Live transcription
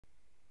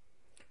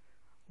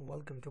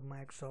Welcome to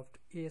Microsoft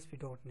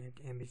ASP.NET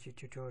MVC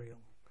tutorial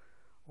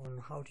on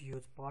how to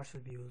use partial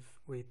views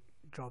with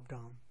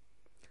Dropdown.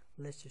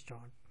 Let's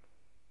start.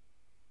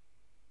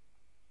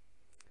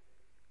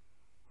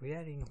 We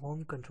are in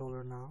Home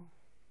Controller now.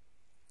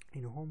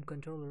 In Home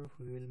Controller,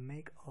 we will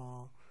make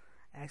a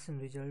action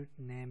result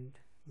named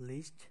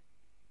list.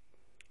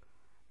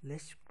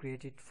 Let's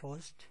create it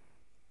first.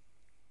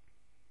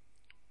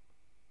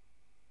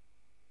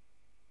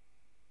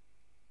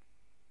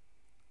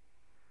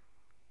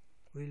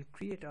 We'll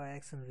create our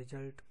action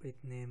result with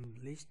name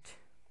list.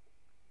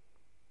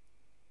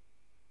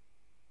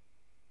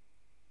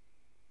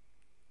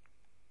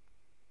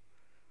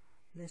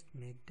 Let's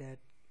make that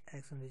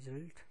action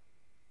result.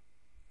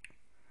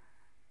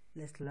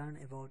 Let's learn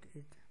about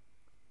it.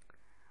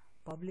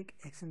 Public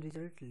action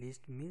result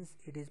list means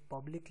it is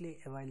publicly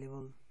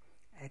available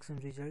action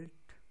result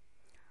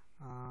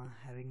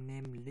having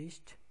name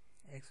list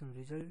action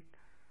result.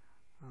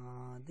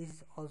 This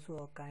is also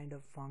a kind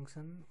of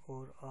function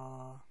or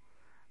a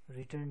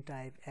return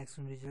type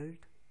action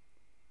result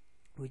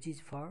which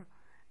is for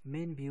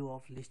main view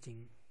of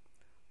listing.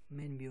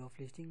 Main view of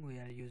listing we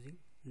are using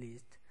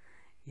list.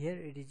 Here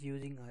it is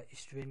using a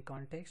student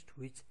context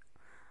which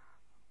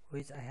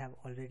I have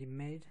already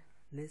made.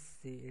 Let's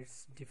see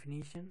its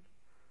definition.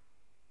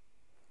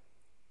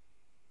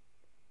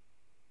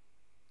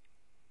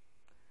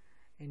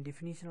 In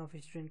definition of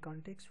student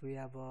context, we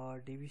have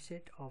a DB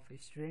set of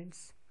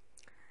students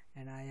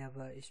and I have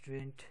a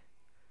student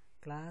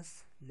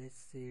class. Let's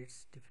see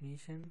its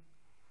definition.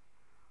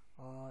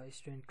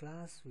 Student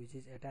class which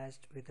is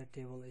attached with a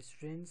table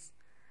students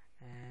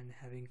and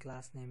having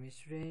class name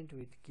student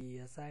with key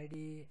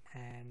SID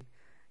and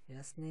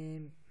yes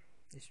name,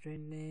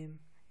 student name,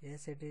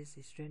 yes address,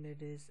 student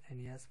address,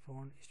 and yes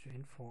phone,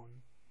 student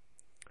phone.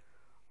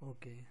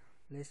 Okay,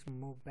 let's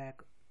move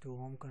back to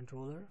Home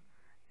Controller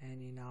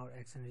and in our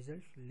action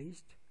result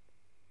list.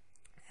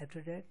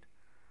 After that,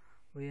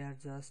 we are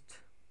just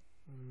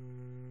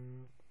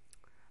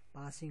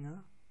passing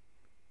a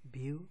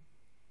view.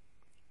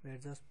 We are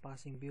just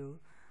passing view.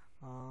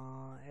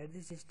 At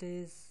this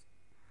stage,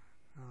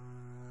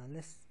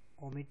 let's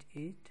omit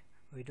it.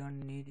 We don't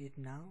need it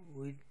now.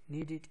 We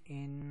need it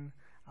in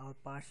our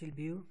partial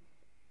view.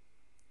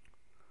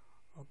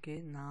 Okay,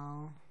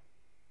 now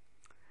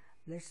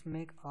let's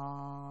make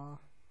a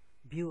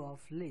view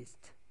of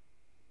list.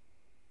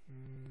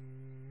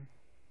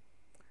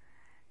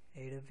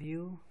 Add a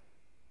view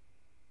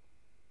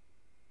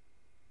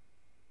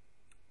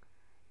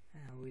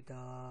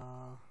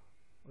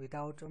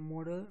without a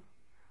model.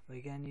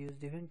 We can use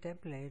different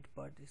template,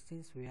 but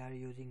since we are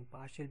using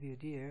partial view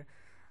here,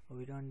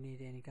 we don't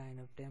need any kind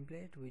of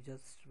template. We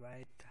just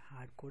write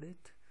hard code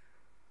it.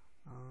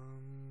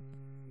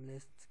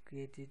 Let's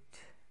create it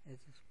as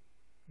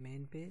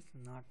main page,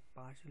 not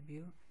partial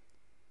view.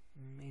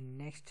 In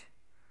next,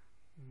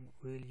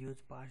 we will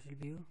use partial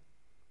view.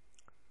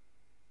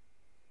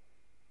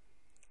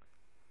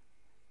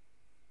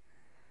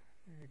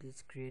 It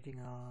is creating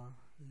a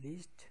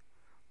list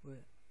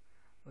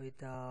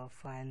with a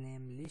file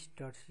name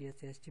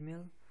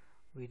list.cshtml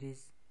which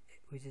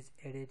is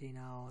added in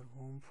our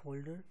home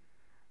folder.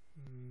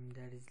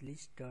 That is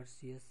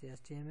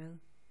list.cshtml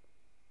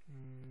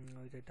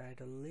with a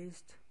title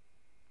list.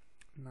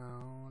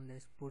 Now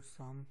let's put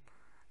some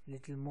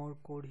little more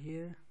code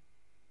here.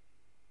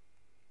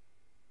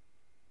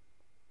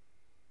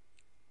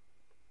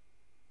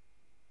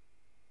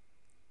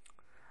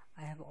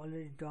 I have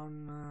already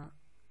done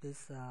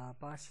this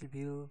partial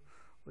view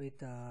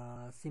with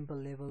simple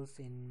levels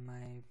in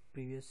my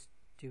previous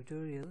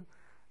tutorial,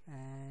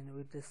 and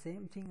with the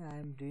same thing I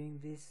am doing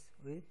this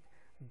with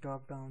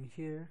Dropdown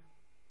here.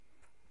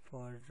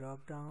 For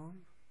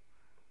Dropdown,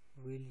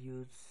 we'll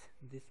use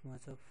this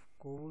much of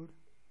code.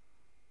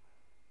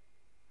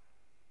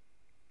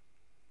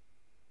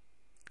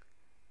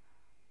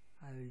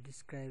 I will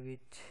describe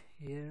it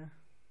here.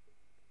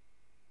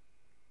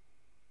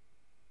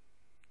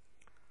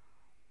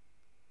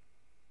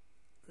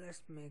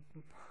 Let's make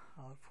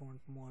our font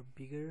more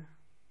bigger.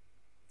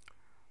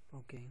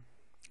 Okay,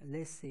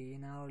 let's see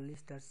in our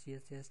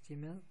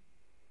list.cshtml.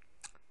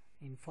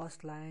 In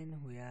first line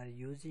we are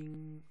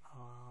using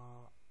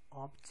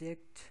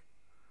object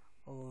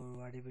or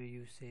whatever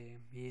you say.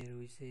 Here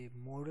we say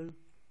model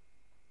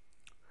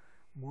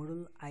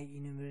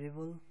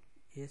IEnumerable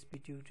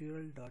ASP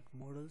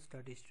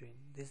tutorial.models.string.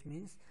 This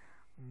means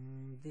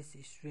this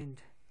student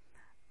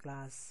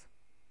class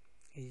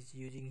is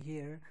using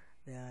here.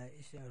 The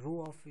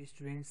row of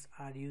students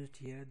are used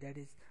here. That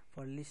is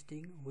for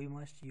listing. We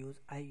must use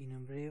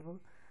IEnumerable.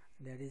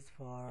 That is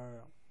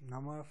for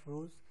number of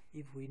rows.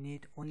 If we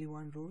need only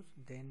one row,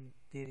 then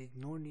there is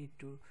no need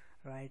to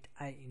write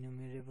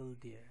IEnumerable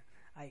there.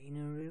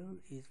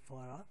 IEnumerable is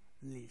for a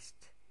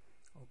list.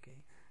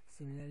 Okay.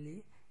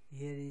 Similarly,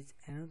 here is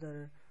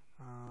another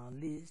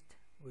list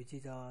which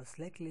is a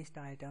select list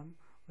item.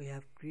 We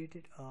have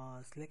created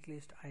a select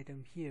list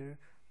item here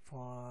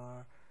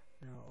for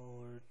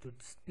or to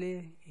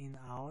display in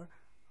our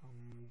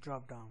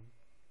drop down.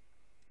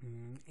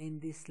 In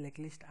this select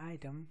list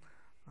item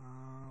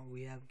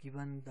we have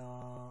given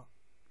the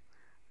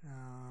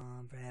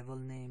variable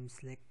name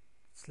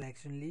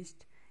selection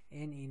list,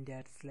 and in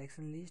that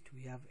selection list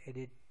we have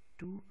added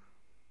two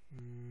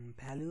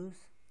values.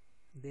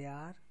 They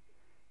are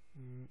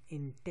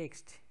in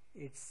text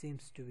it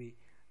seems to be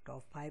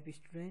top 5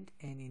 student,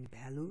 and in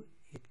value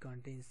it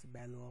contains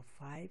value of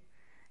 5,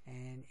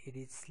 and it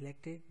is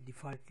selected,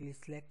 defaultly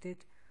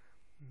selected.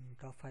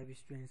 Top 5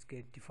 students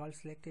get default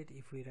selected.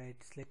 If we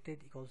write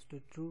selected equals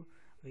to true,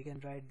 we can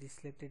write this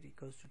selected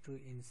equals to true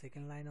in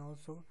second line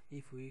also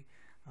if we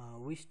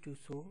wish to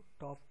show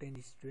top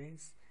 10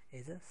 students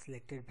as a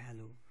selected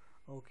value.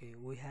 Okay,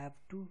 we have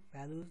two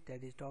values,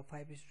 that is top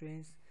 5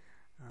 students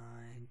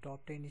and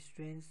top 10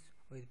 students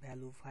with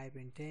value 5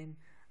 and 10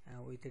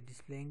 with a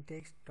displaying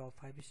text top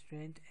 5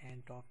 student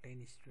and top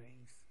 10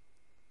 students.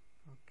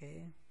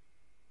 Okay,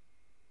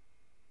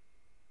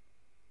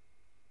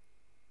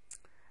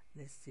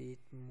 let's see it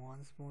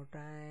once more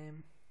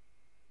time.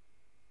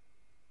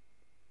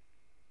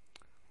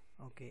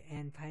 Okay,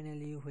 and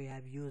finally we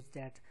have used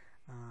that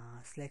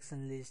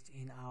selection list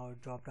in our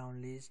drop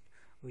down list,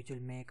 which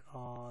will make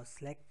a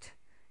select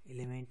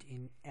element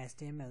in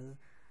HTML,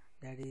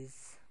 that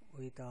is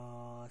with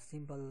a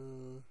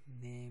simple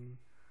name.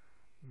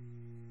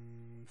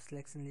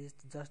 Selection list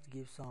just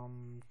give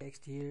some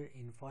text here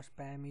in first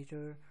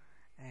parameter,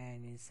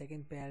 and in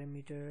second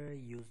parameter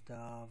use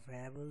the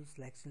variable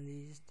selection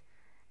list,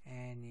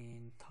 and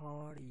in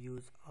third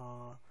use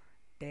a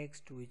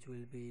text which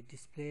will be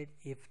displayed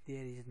if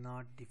there is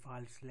not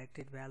default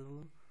selected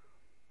value.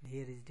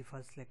 Here is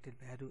default selected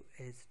value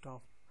as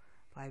top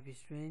 5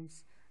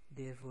 students,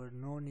 therefore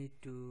no need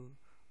to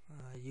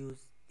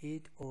use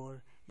it,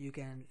 or you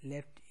can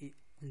let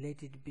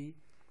it be,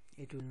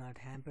 it will not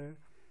hamper.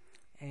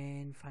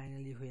 And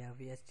finally we have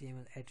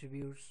HTML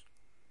attributes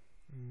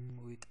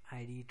with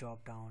ID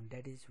drop down,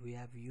 that is we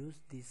have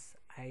used this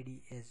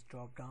ID as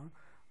drop down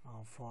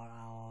for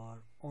our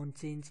on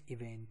change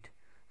event,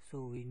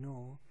 so we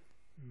know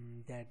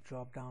that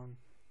drop down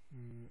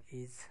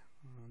is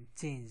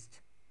changed,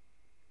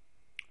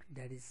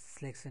 that is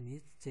selection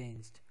is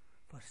changed.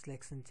 For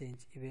selection change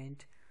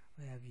event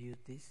we have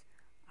used this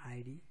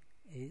ID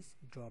is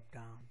drop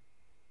down.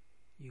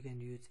 You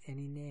can use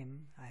any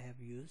name, I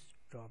have used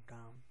drop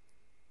down.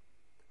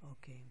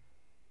 Okay,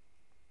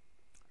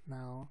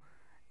 now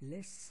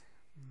let's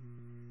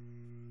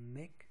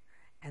make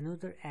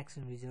another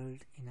action result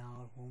in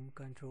our home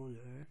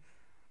controller.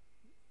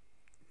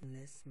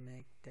 Let's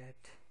make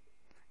that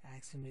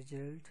action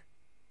result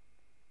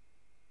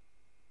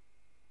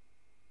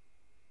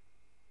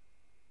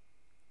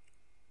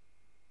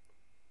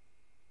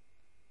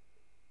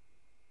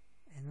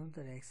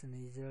another action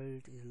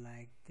result is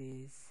like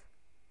this.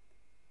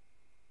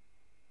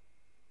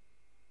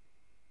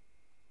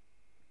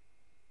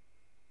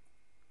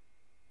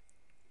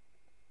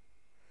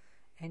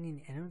 And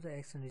in another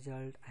action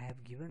result I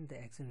have given the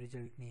action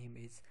result name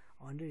is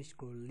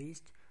underscore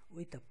list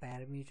with a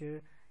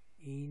parameter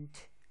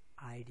int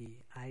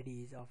id. Id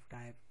is of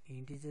type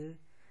integer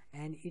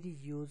and it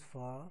is used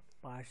for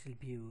partial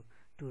view.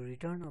 To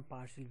return a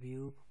partial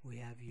view we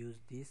have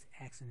used this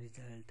action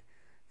result.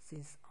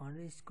 Since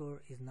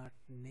underscore is not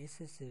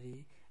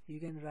necessary, you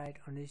can write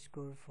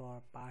underscore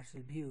for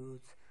partial views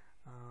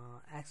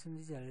action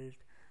result,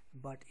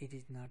 but it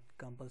is not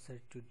compulsory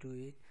to do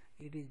it.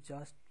 It is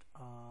just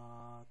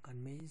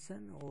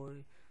convention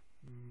or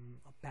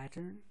a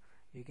pattern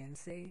you can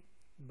say,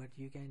 but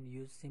you can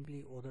use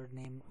simply other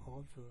name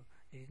also.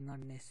 It is not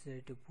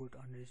necessary to put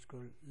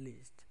underscore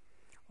list.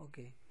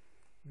 Okay,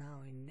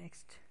 now in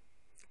next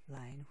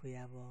line we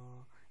have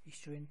a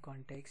student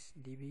context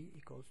db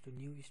equals to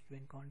new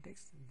student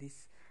context.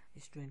 This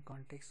student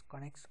context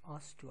connects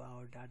us to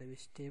our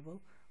database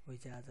table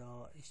which has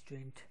a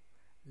student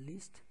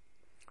list.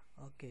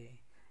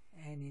 Okay,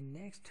 and in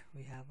next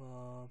we have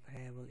a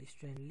variable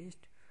student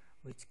list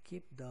which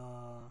keep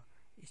the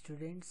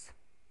students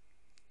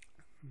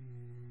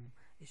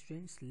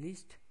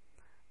list.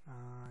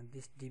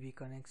 This db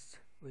connects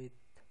with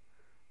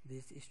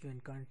this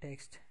student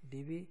context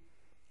db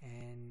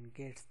and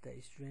gets the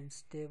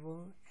students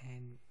table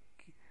and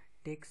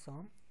takes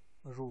some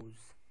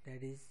rows,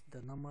 that is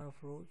the number of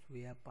rows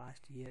we have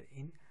passed here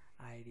in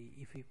id.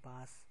 If we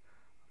pass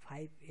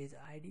 5 as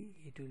id,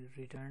 it will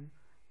return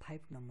 5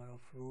 number of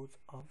rows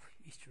of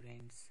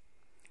students.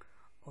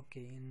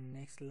 Okay, in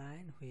next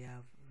line we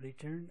have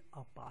returned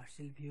a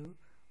partial view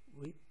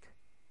with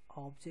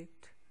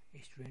object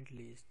student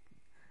list.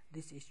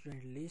 This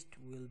student list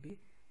will be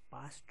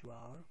passed to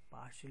our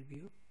partial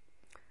view.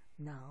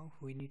 Now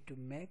we need to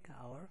make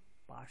our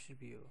partial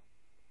view.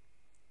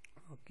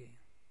 Okay,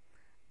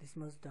 this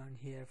was done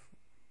here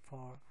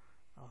for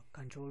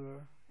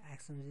controller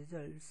action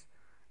results,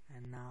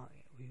 and now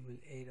we will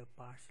add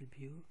a partial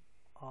view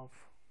of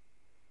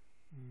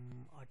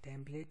a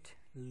template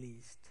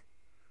list.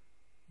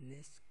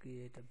 Let's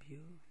create a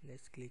view.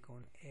 Let's click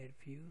on add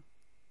view.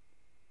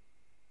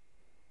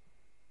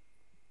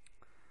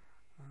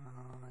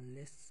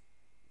 Let's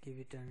give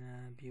it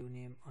a view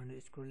name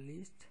underscore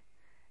list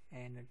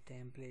and a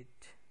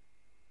template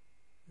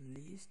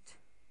list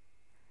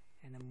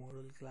and a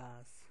model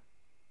class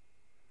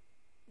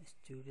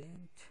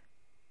student.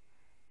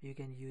 You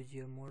can use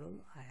your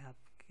model. I have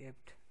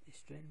kept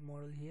student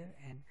model here,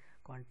 and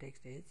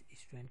context is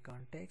student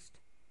context.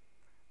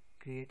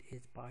 Create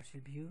is partial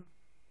view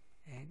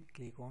and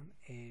click on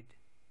add.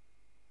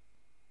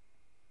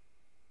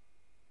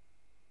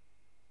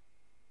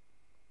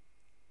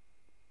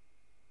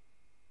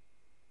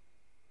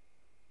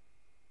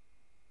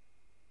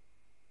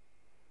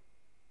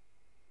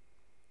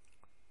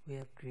 We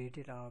have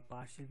created our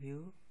partial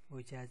view,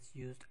 which has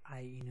used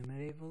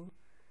IEnumerable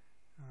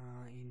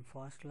in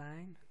first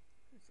line.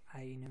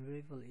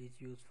 IEnumerable is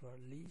used for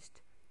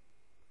list.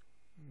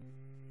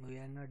 We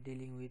are not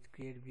dealing with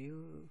create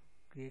view,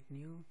 create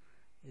new.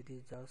 It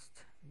is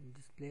just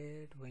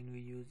displayed when we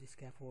use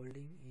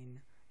scaffolding in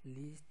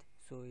list,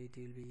 so it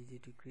will be easy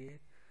to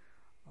create.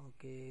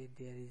 Okay,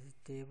 there is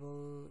a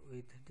table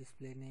with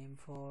display name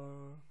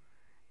for,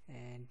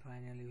 and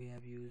finally we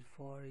have used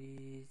for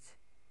each.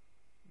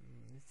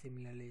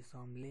 Similarly,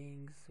 some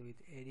links with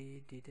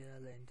edit,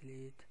 detail and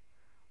delete.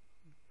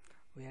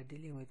 We are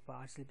dealing with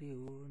partial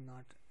view,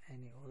 not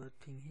any other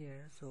thing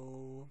here,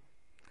 so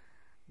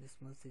this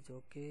much is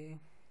okay.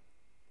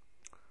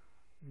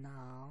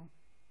 Now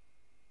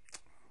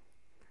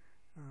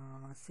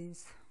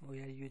since we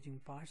are using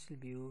partial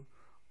view,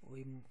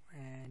 we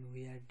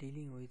are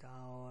dealing with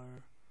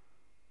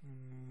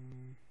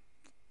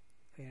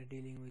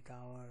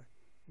our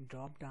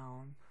drop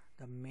down.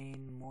 The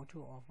main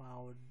motto of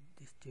our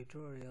this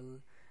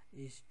tutorial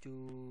is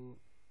to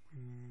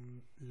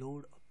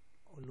load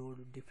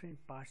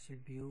different partial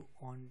view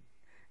on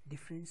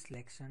different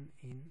selection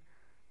in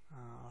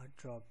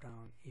drop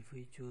down. If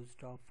we choose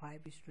top 5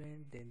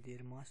 students, then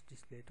there must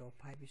display top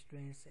 5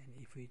 students, and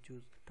if we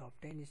choose top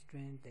 10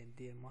 students, then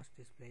there must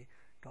display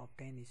top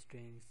 10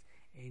 students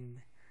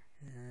in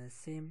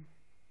same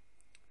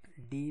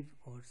div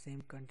or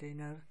same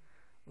container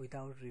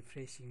without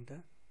refreshing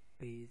the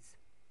page.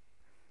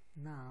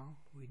 Now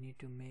we need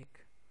to make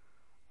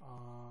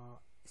a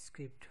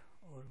script,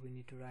 or we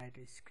need to write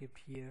a script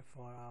here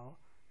for our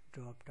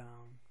drop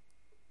down.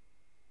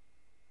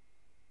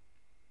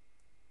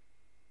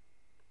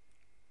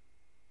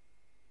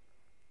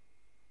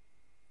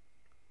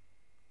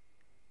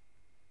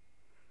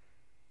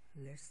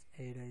 Let's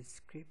add a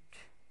script.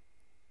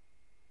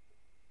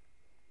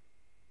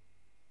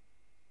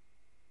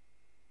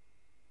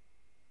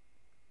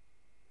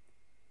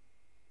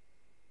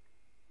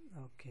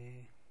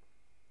 Okay,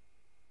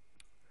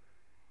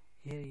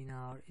 here in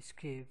our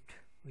script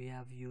we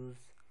have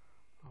used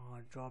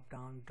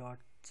dropdown dot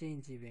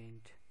change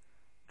event,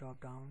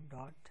 dropdown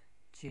dot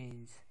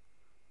change,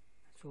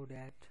 so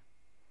that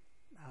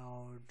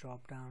our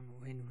dropdown,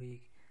 when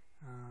we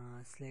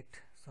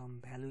select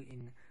some value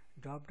in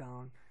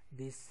dropdown,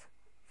 this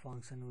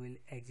function will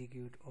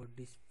execute, or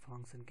this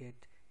function get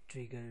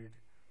triggered.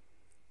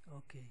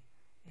 Okay,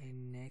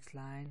 in next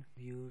line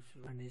use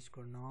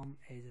underscore norm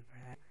as a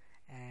variable,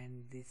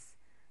 and this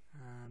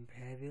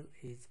variable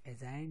is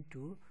assigned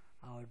to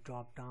our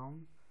drop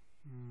down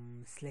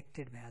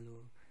selected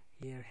value.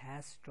 Here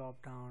hash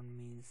drop down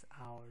means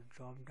our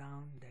drop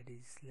down, that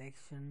is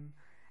selection,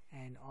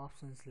 and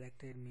option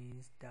selected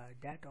means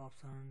that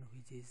option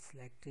which is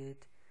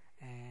selected,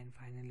 and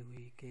finally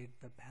we get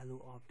the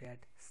value of that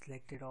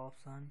selected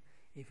option.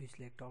 If we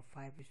select top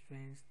 5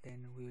 students,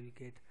 then we will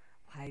get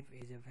 5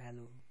 as a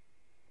value,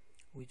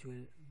 which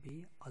will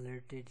be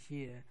alerted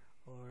here,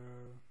 or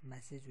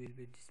message will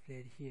be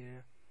displayed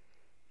here.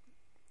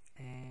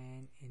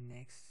 And in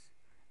next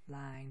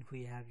line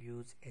we have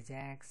used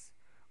Ajax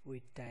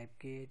with type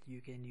get.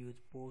 You can use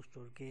post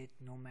or get,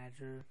 no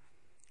matter,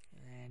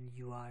 and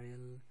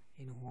URL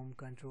in home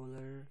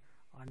controller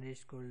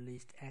underscore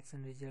list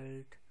action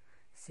result.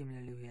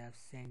 Similarly, we have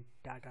sent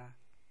data,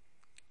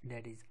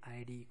 that is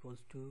ID equals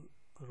to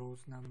rows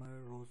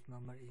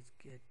number is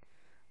get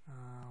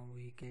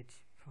we get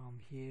from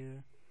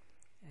here,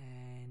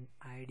 and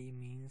ID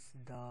means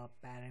the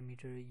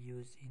parameter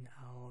used in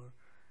our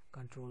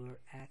controller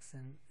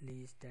action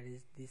list, that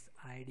is this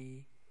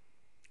ID.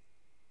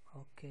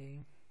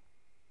 Okay,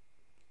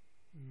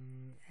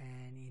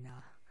 and in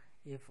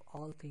if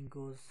all thing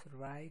goes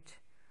right,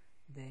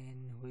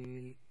 then we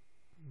will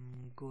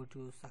go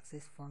to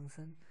success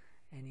function,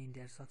 and in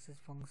that success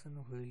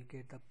function we will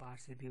get the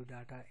partial view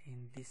data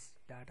in this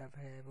data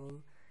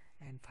variable,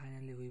 and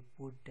finally we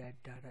put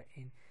that data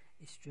in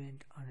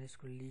student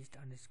underscore list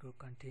underscore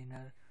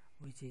container,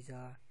 which is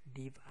a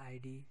div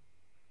ID.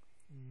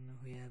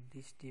 We have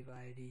this div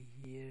ID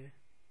here.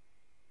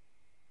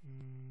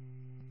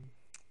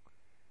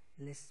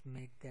 Let's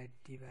make that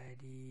div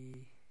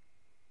ID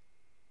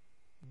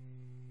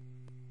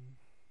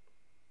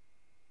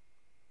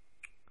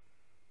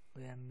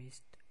we have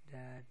missed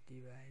that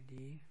div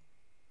ID.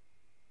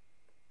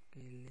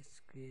 Okay,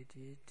 let's create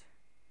it.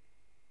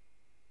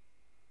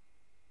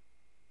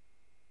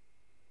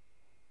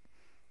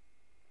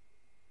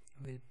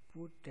 We'll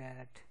put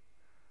that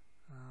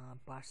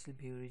partial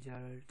view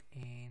result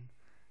in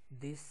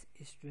this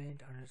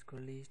student underscore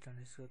list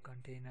underscore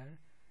container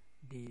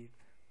div.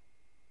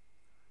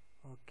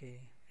 Okay,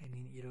 and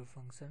in error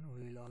function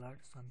we will alert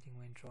something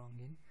went wrong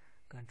in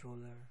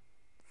controller.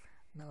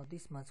 Now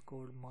this much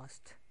code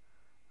must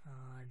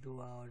do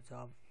our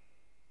job.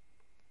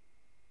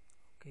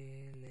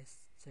 Okay, let's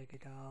check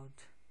it out.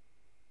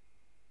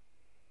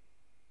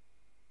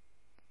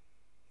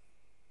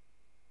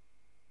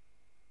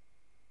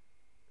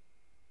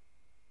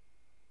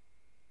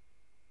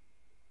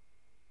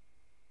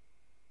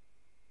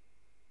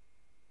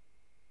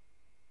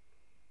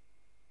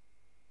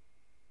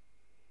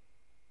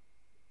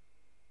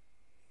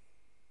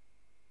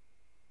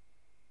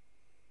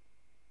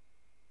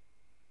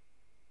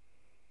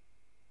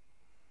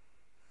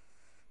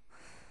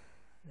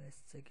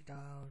 Let's check it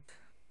out.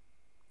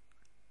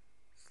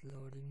 It's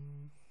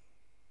loading.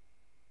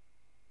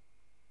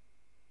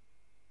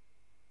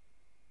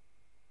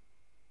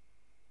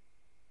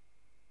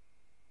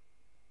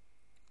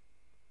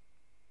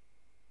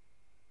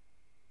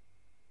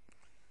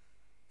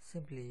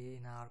 Simply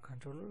in our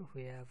controller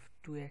we have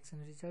two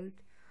action result,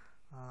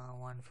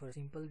 one for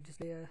simple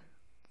display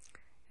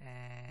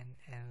and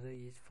another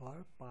is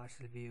for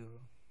partial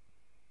view.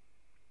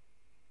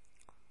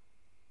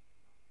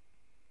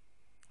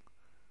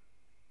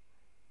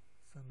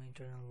 Some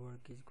internal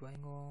work is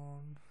going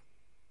on.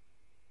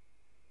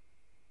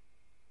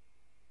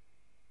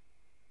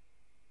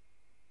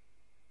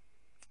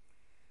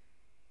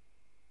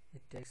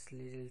 It takes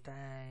little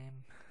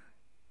time.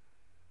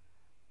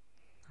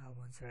 How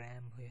much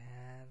RAM we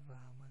have,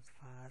 how much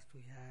fast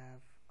we have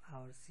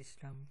our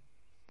system.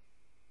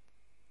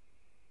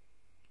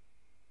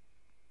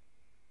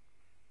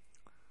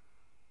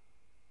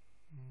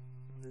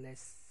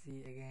 Let's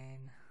see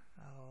again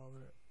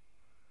our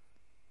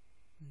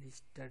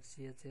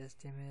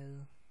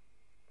list.chtml.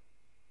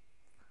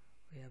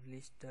 We have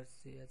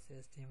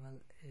list.chtml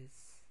as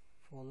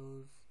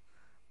follows: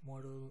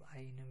 model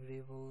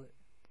enumerable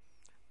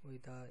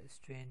with a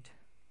student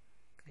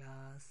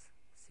class,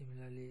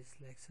 similarly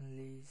selection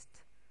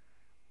list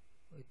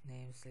with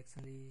name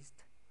selection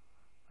list,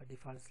 a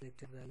default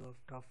selected value of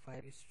top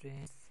 5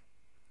 students,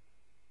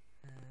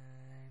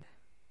 and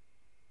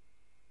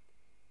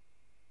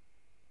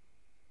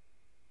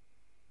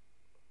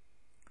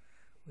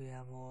we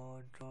have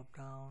a drop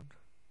down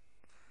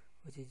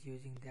which is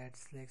using that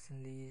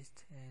selection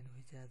list and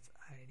which has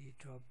id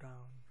drop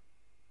down.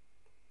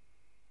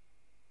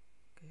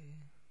 Okay,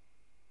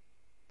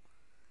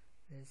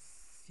 let's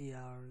see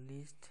our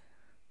list.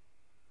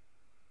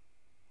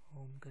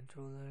 Home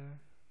controller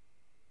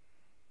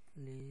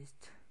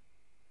list,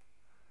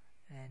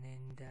 and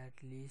in that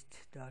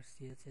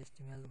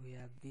list.chtml we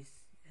have this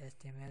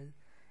html,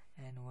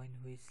 and when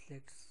we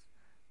select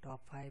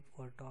top 5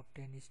 or top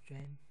 10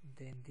 students,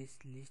 then this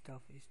list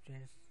of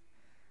students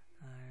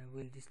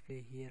will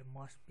display here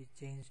must be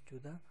changed to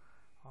the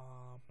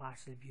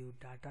partial view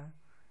data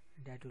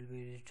that will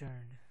be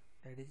returned,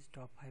 that is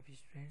top 5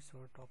 students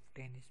or top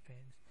 10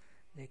 students.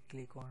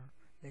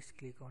 Let's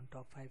click on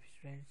top 5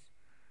 students.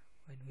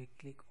 When we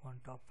click on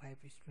top 5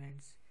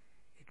 students,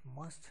 it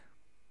must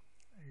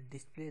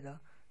display the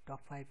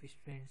top 5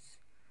 students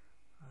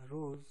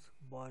rows,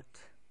 but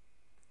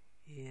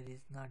here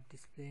is not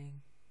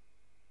displaying.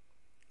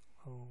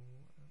 Oh,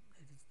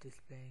 it is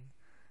displaying.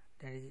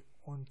 That is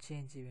on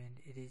change event.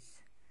 It is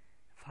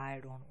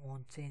fired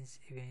on change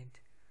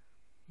event.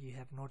 You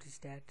have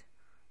noticed that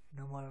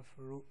number of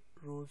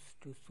rows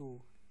to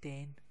show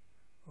 10.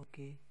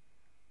 Okay.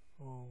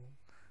 Oh,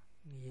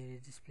 here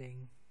is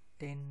displaying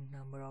 10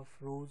 number of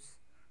rows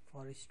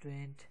for a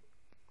student,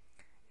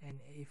 and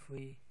if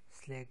we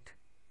select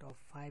top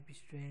 5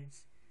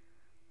 students,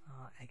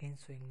 again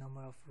showing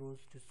number of rows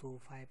to show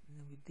 5.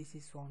 This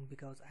is shown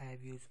because I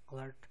have used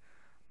alert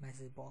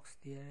message box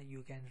there.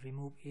 You can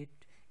remove it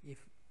if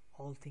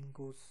all thing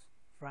goes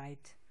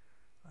right.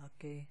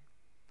 Okay,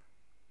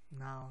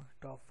 now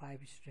top 5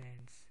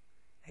 students,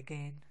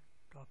 again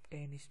top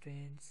 10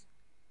 students,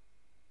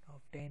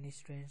 top 10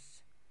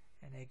 students,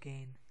 and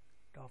again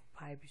top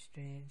 5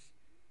 students,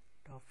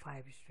 top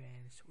 5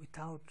 students.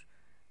 Without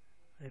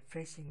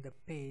refreshing the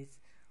page,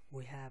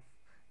 we have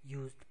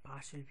used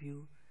partial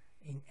view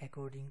in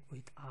according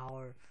with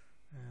our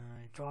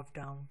drop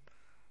down.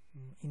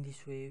 In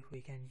this way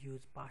we can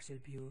use partial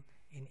view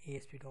in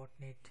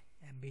ASP.NET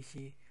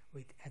MVC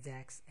with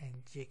Ajax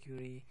and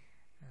Jquery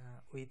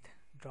with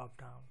drop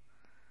down.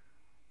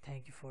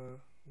 Thank you for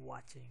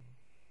watching.